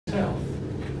health.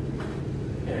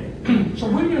 Okay. So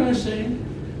women are saying,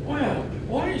 well,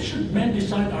 why should men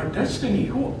decide our destiny?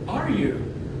 Who are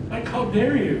you? Like, how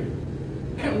dare you?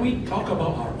 Can't we talk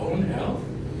about our own health?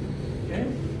 Okay?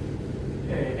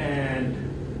 Okay. And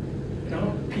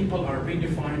people are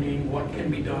redefining what can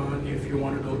be done if you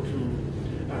want to go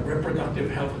to a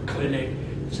reproductive health clinic.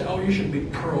 Say, oh, you should be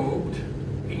probed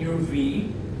in your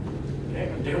V.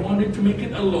 Okay? They wanted to make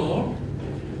it a law,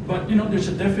 but there's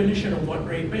a definition of what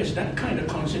rape is. That kind of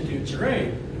constitutes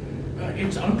rape.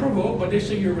 It's unprovoked, but they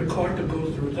say you're required to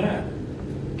go through that.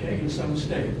 Okay, in some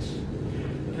states.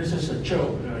 This is a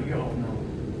joke. You all know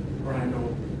Brian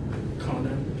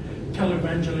O'Connor.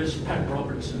 Televangelist Pat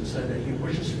Robertson said that he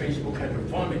wishes Facebook had a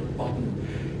vomit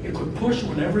button it could push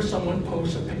whenever someone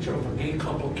posts a picture of a gay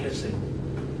couple kissing.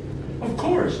 Of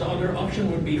course, the other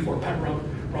option would be for Pat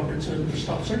Robertson to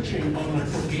stop searching online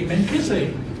for gay men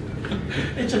kissing.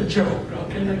 It's a joke,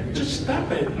 okay? Like, just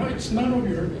stop it. No, it's none of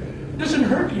your... It doesn't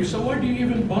hurt you, so why do you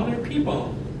even bother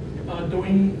people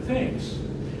doing things?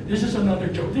 This is another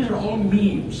joke. These are all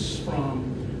memes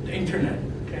from the internet,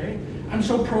 okay? I'm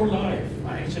so pro-life.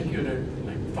 I executed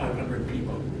like 500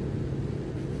 people,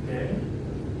 okay?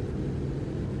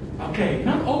 Okay,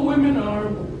 not all women are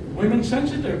women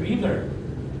sensitive either.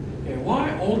 Okay,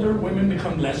 why older women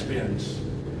become lesbians?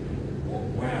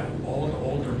 Well, all the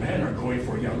older men are going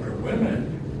for younger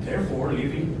women, therefore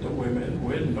leaving the women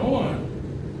with no one.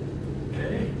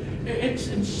 Okay, it's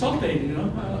insulting,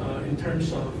 in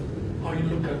terms of how you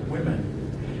look at women.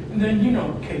 And then,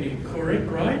 Katie Couric,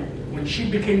 right? When she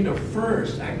became the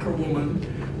first anchor woman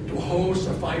to host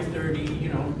a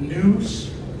 5:30,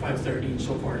 news, 5:30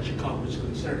 so far as Chicago is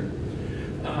concerned.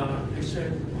 They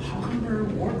said, how come her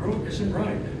wardrobe isn't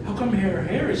right? How come her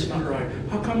hair is not right?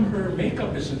 How come her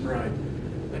makeup isn't right?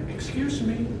 Like, excuse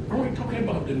me, are we talking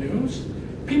about the news?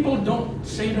 People don't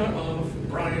say that of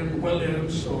Brian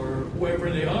Williams or whoever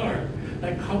they are.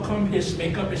 Like, how come his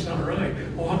makeup is not right?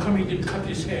 Or how come he didn't cut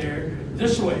his hair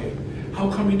this way? How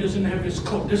come he doesn't have his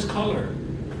coat this color?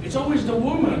 It's always the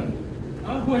woman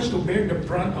who has to bear the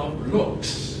brunt of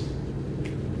looks.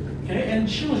 Okay, and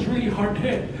she was really hard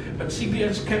hit. But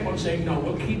CBS kept on saying, no,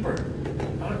 we'll keep her,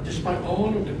 despite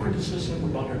all of the criticism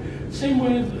about her. Same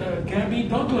with Gabby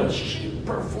Douglas. She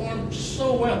performed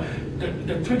so well.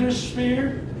 The Twitter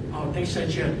sphere, they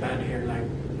said she had bad hair. Like,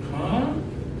 huh?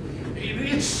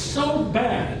 It's so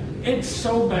bad. It's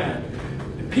so bad.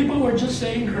 People were just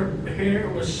saying her hair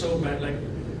was so bad. Like,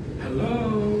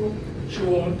 hello, she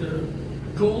won the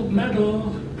gold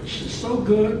medal. She's so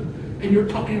good. And you're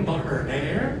talking about her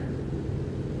hair?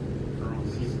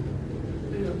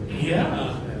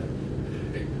 Yeah,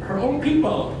 her own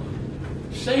people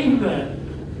saying that.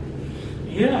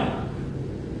 Yeah,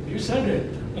 you said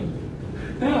it.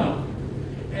 Now,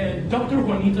 and Dr.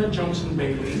 Juanita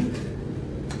Johnson-Bailey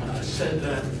said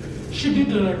that she did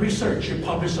the research. She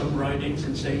published some writings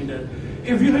and saying that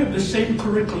if you have the same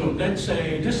curriculum, let's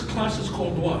say this class is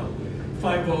called what?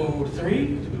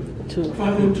 503?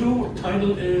 502,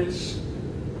 title is?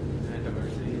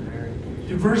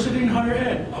 Diversity in higher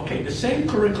ed. Okay, the same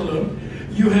curriculum.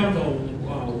 You have a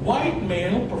white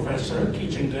male professor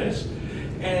teaching this,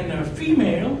 and a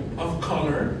female of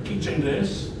color teaching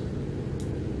this.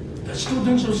 The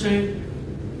students will say,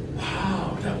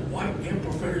 wow, that white male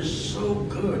professor is so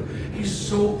good. He's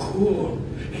so cool.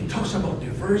 He talks about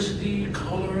diversity,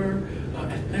 color,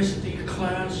 ethnicity,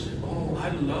 class. Oh,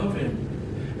 I love him.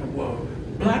 And well,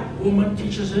 black woman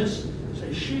teaches this.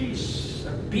 Say, she's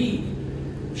a B.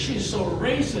 She's so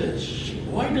racist.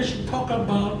 Why does she talk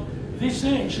about these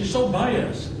things? She's so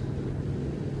biased.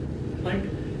 Like,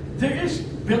 there is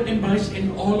built-in bias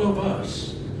in all of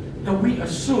us that we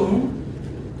assume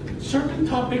certain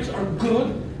topics are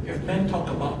good if men talk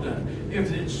about them.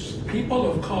 If it's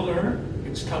people of color,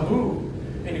 it's taboo.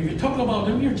 And if you talk about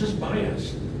them, you're just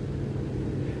biased.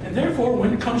 And therefore,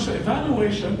 when it comes to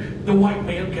evaluation, the white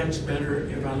male gets better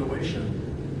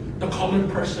evaluation. The colored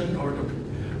person or the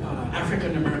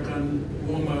African-American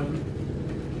woman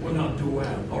will not do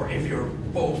well, or if you're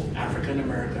both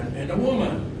African-American and a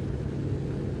woman.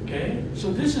 Okay?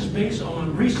 So this is based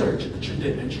on research that she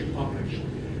did and she published.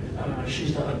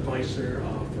 She's the advisor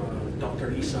of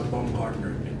Dr. Lisa Baumgartner,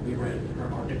 and we read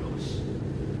her articles.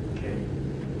 Okay?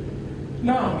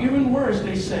 Now, even worse,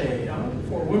 they say,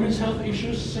 for women's health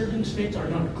issues, certain states are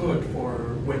not good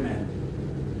for women.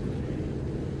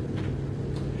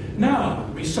 Now,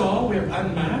 we have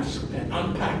unmasked and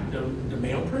unpacked the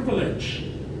male privilege,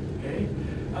 okay?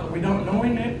 Without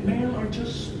knowing that male are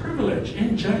just privileged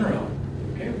in general,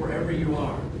 okay, wherever you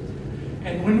are.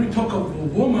 And when we talk of a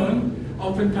woman,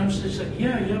 oftentimes they say,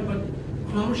 yeah, but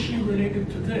how is she related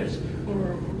to this?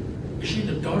 Or Is she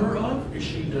the daughter of? Is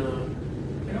she the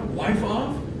wife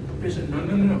of? Is it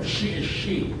no, she is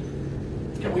she.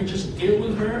 Can we just deal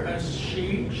with her as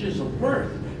she? She's a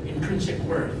worth, intrinsic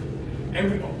worth.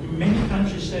 Many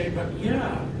times you say, but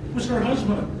yeah, who's her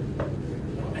husband?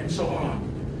 And so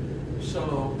on.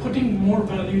 So putting more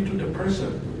value to the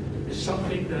person is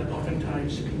something that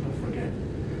oftentimes people forget.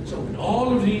 So with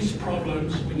all of these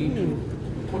problems, we need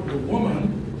to put the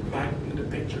woman back in the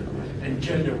picture. And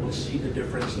gender, we'll see the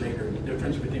difference later, the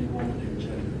difference between woman and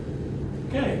gender.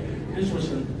 Okay, this was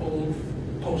an old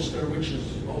poster which is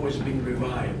always being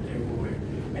revived everywhere.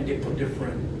 And they put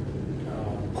different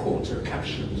quotes or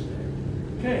captions there.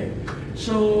 Okay,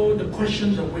 so the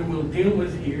questions that we will deal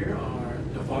with here are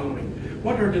the following.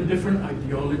 What are the different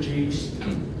ideologies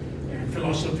and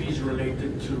philosophies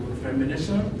related to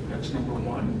feminism? That's number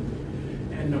one.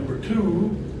 And number two,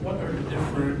 what are the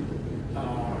different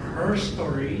her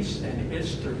stories and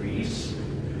histories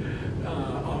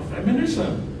of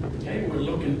feminism? Okay, we'll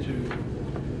look into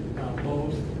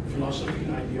both philosophy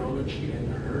and ideology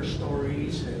and her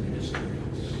stories and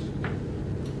histories.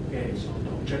 Okay, so the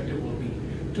objective will be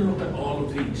to look at all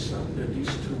of these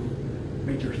two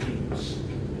major themes.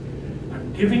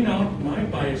 I'm giving out my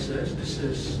biases. This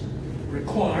is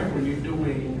required when you're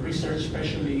doing research,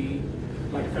 especially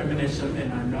like feminism,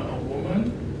 and I'm not a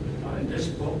woman. In this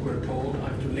book, we're told I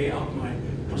have to lay out my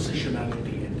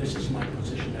positionality, and this is my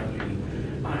positionality.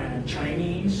 I am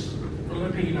Chinese,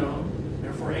 Filipino,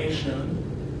 therefore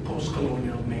Asian,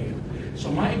 post-colonial male. So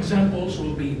my examples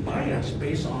will be biased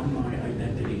based on my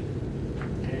identity.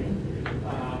 Okay?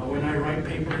 When I write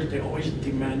papers, they always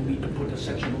demand me to put a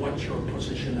section, what's your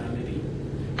positionality?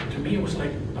 To me, it was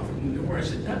like, where I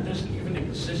said, that doesn't even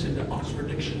exist in the Oxford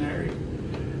Dictionary.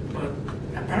 But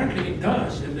apparently it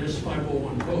does in this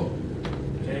 501 book.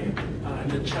 Okay? In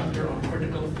the chapter on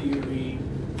critical theory,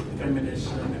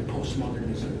 feminism, and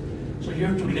postmodernism. So you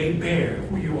have to lay bare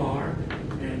who you are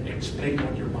and explain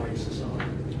what your biases are.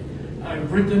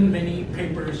 I've written many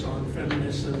papers on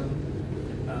feminism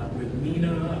with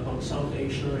Mina about South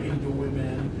Asia, Hindu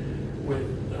women, with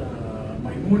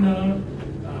Maimuna,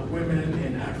 women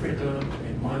in Africa,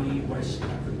 in Mali, West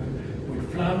Africa,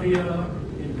 with Flavia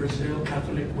in Brazil,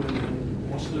 Catholic women,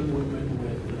 Muslim women,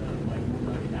 with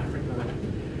Maimuna in Africa,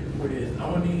 with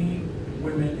Awani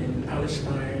women in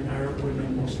Palestine, Arab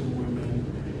women, Muslim women,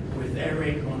 with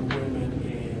Eric on women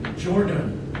in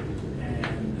Jordan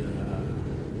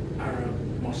and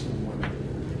Arab Muslim women.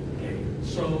 Okay,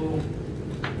 so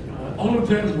all of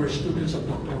them were students of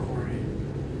Dr. Jorge.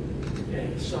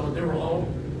 Okay, so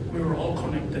we were all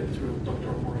connected through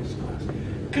Dr. Jorge's class.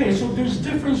 Okay, so there's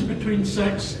difference between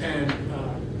sex and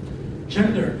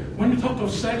gender. When we talk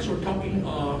of sex, we're talking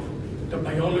of the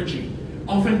biology.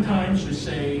 Oftentimes we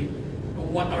say,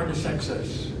 what are the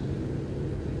sexes?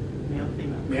 Male,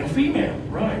 female. Male, female,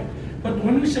 right. But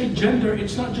when we say gender,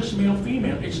 it's not just male,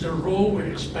 female, it's the role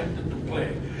we're expected to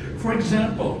play. For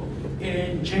example,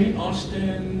 in Jane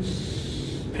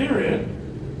Austen's period,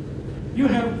 you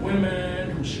have women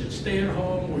who should stay at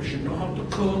home, who should know how to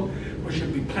cook, who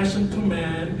should be pleasant to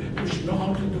men, who should know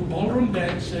how to do ballroom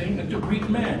dancing and to greet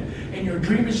men. And your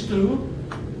dream is to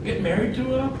get married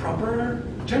to a proper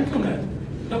gentleman.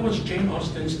 That was Jane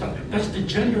Austen's stuff. That's the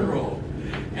gender role.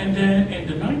 And then in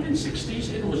the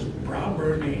 1960s, it was brow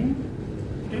burning.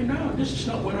 Okay, no, this is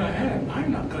not what I am.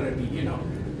 I'm not going to be,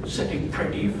 sitting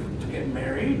pretty to get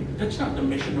married. That's not the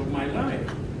mission of my life.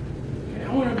 Okay,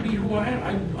 I want to be who I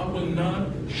am. I will not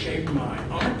shave my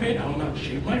armpit. I will not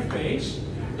shave my face.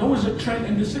 That was a trend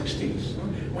in the 60s.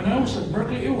 When I was at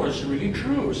Berkeley, it was really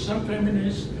true. Some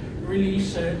feminists really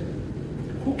said,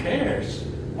 who cares?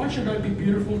 Why should I be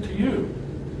beautiful to you?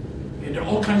 And there are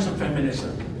all kinds of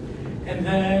feminism. And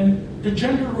then the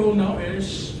gender role now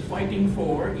is fighting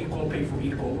for equal pay for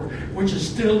equal work, which is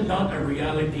still not a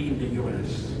reality in the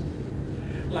US.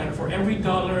 Like for every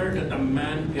dollar that a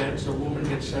man gets, a woman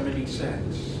gets 70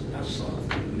 cents. That's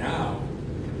now.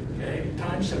 Okay,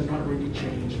 times have not really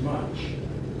changed much.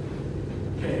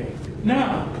 Okay,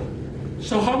 now,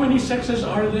 so how many sexes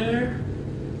are there?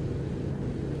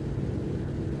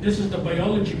 This is the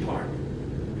biology part.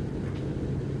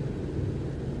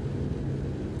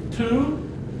 2?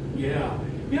 Yeah.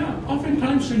 Yeah,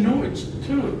 oftentimes it's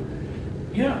 2.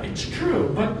 Yeah, it's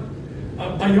true, but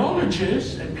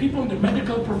biologists and people in the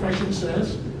medical profession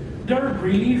says there are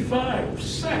really 5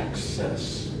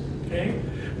 sexes, okay?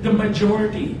 The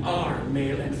majority are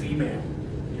male and female,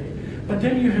 okay? But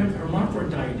then you have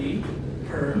hermaphrodite,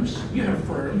 herms, you have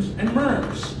firms and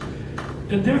merms.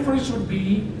 The difference would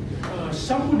be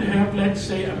some would have, let's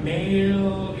say, a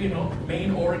male,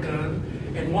 main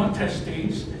organ and 1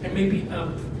 testes, and maybe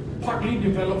a partly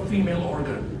developed female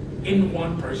organ in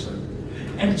one person,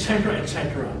 etc.,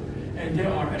 etc. And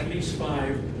there are at least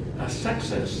 5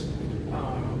 sexes,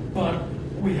 but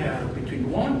we have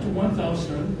between 1 to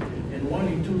 1,000 and 1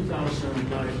 in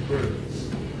 2,000 live births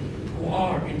who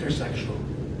are intersexual.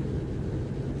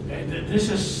 And this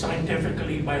is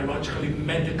scientifically, biologically,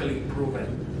 medically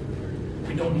proven.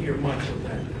 We don't hear much of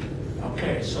that.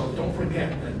 Okay, so don't forget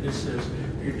that this is,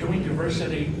 you're doing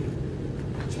diversity,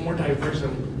 it's more diverse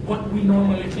than what we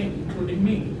normally think, including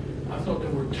me. I thought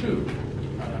there were 2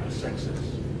 sexes.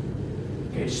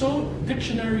 Okay, so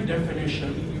dictionary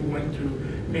definition, you went to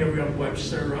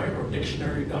Merriam-Webster, right, or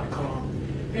dictionary.com.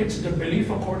 It's the belief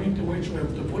according to which we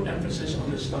have to put emphasis on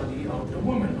the study of the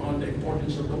woman, on the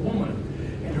importance of the woman.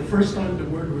 And the first time the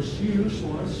word was used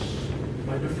was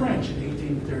by the French in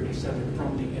 1837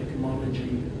 from the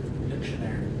etymology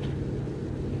dictionary.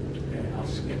 Okay, I'll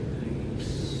skip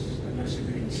these unless you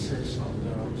insist on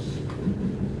those.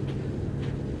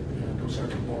 Yeah, those are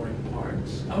the boring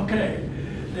parts. Okay,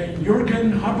 then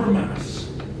Jürgen Habermas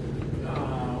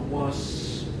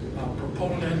was a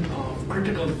proponent of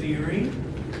critical theory.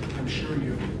 I'm sure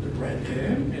you've read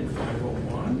him in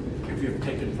 501, if you've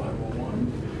taken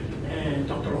 501. And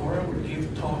Dr. Hora would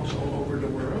give talks all over the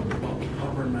world about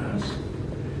Habermas.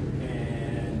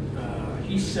 And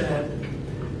he said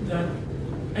that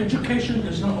education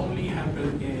does not only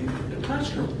happen in the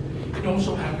classroom, it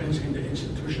also happens in the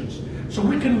institutions. So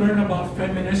we can learn about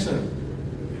feminism,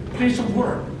 place of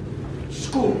work,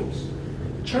 schools,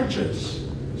 churches,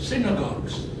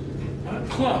 synagogues,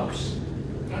 clubs,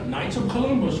 Knights of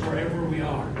Columbus, wherever we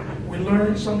are. We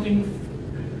learn something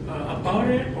about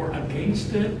it or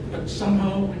against it, but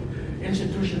somehow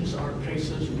institutions are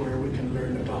places where we can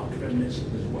learn about feminism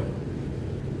as well.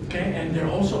 Okay, and there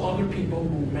are also other people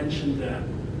who mentioned that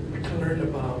we can learn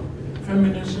about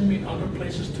feminism in other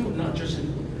places too, not just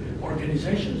in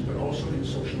organizations, but also in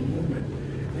social movement.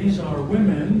 These are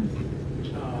women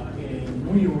in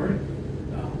New York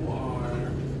who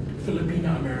are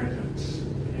Filipino Americans.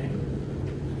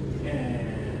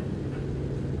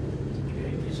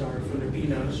 Are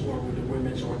Filipinos who are with the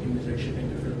women's organization in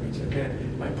the Philippines. Okay,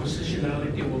 my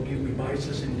positionality will give me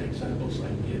biases in the examples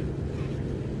I give.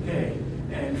 Okay,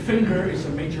 and Finger is a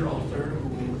major author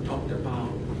who talked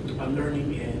about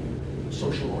learning in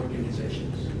social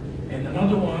organizations. And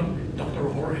another one, Dr.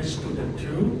 Jorge's student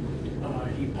too,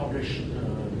 he published a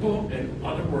book and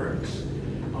other works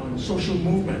on social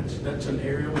movements. That's an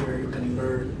area where you can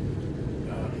learn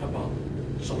about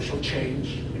social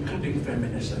change, including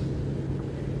feminism.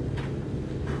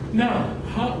 Now,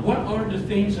 what are the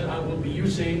things that I will be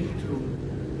using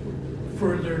to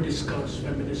further discuss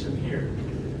feminism here?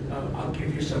 I'll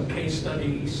give you some case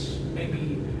studies,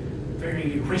 maybe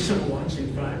very recent ones,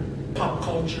 in fact. Pop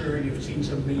culture, you've seen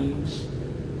some memes.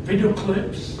 Video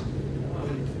clips,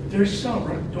 there's some,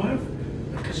 right? Do I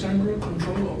have, Cassandra,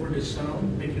 control over the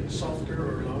sound? Make it softer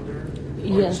or louder? Or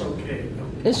Yes. It's okay.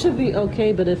 It should be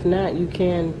okay, but if not, you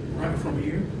can. Right from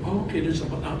here? Oh, okay, there's a,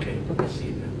 okay, I see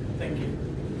it now. Thank you.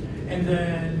 And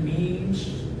then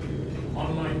memes,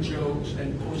 online jokes,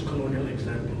 and post-colonial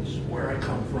examples, where I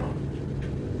come from.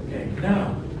 Okay,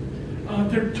 now,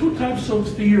 there are 2 types of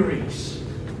theories.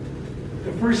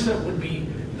 The first set would be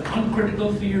the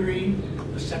uncritical theory.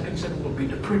 The second set will be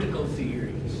the critical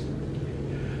theories.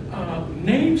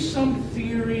 Name some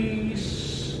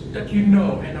theories that you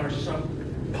know and are some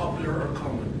popular or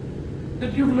common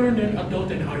that you've learned in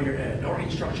adult and higher ed or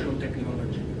instructional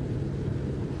technology,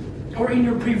 or in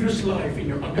your previous life, in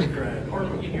your undergrad, or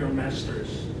in your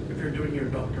master's, if you're doing your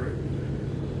doctorate.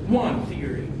 One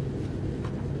theory.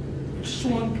 Just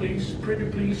one, please. Pretty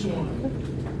please, one.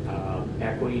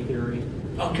 Equity theory.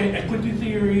 Okay, equity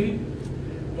theory.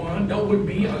 One, that would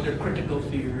be under critical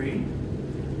theory.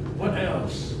 What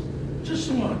else?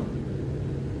 Just one.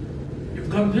 You've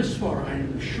gone this far.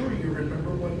 I'm sure you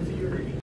remember one theory.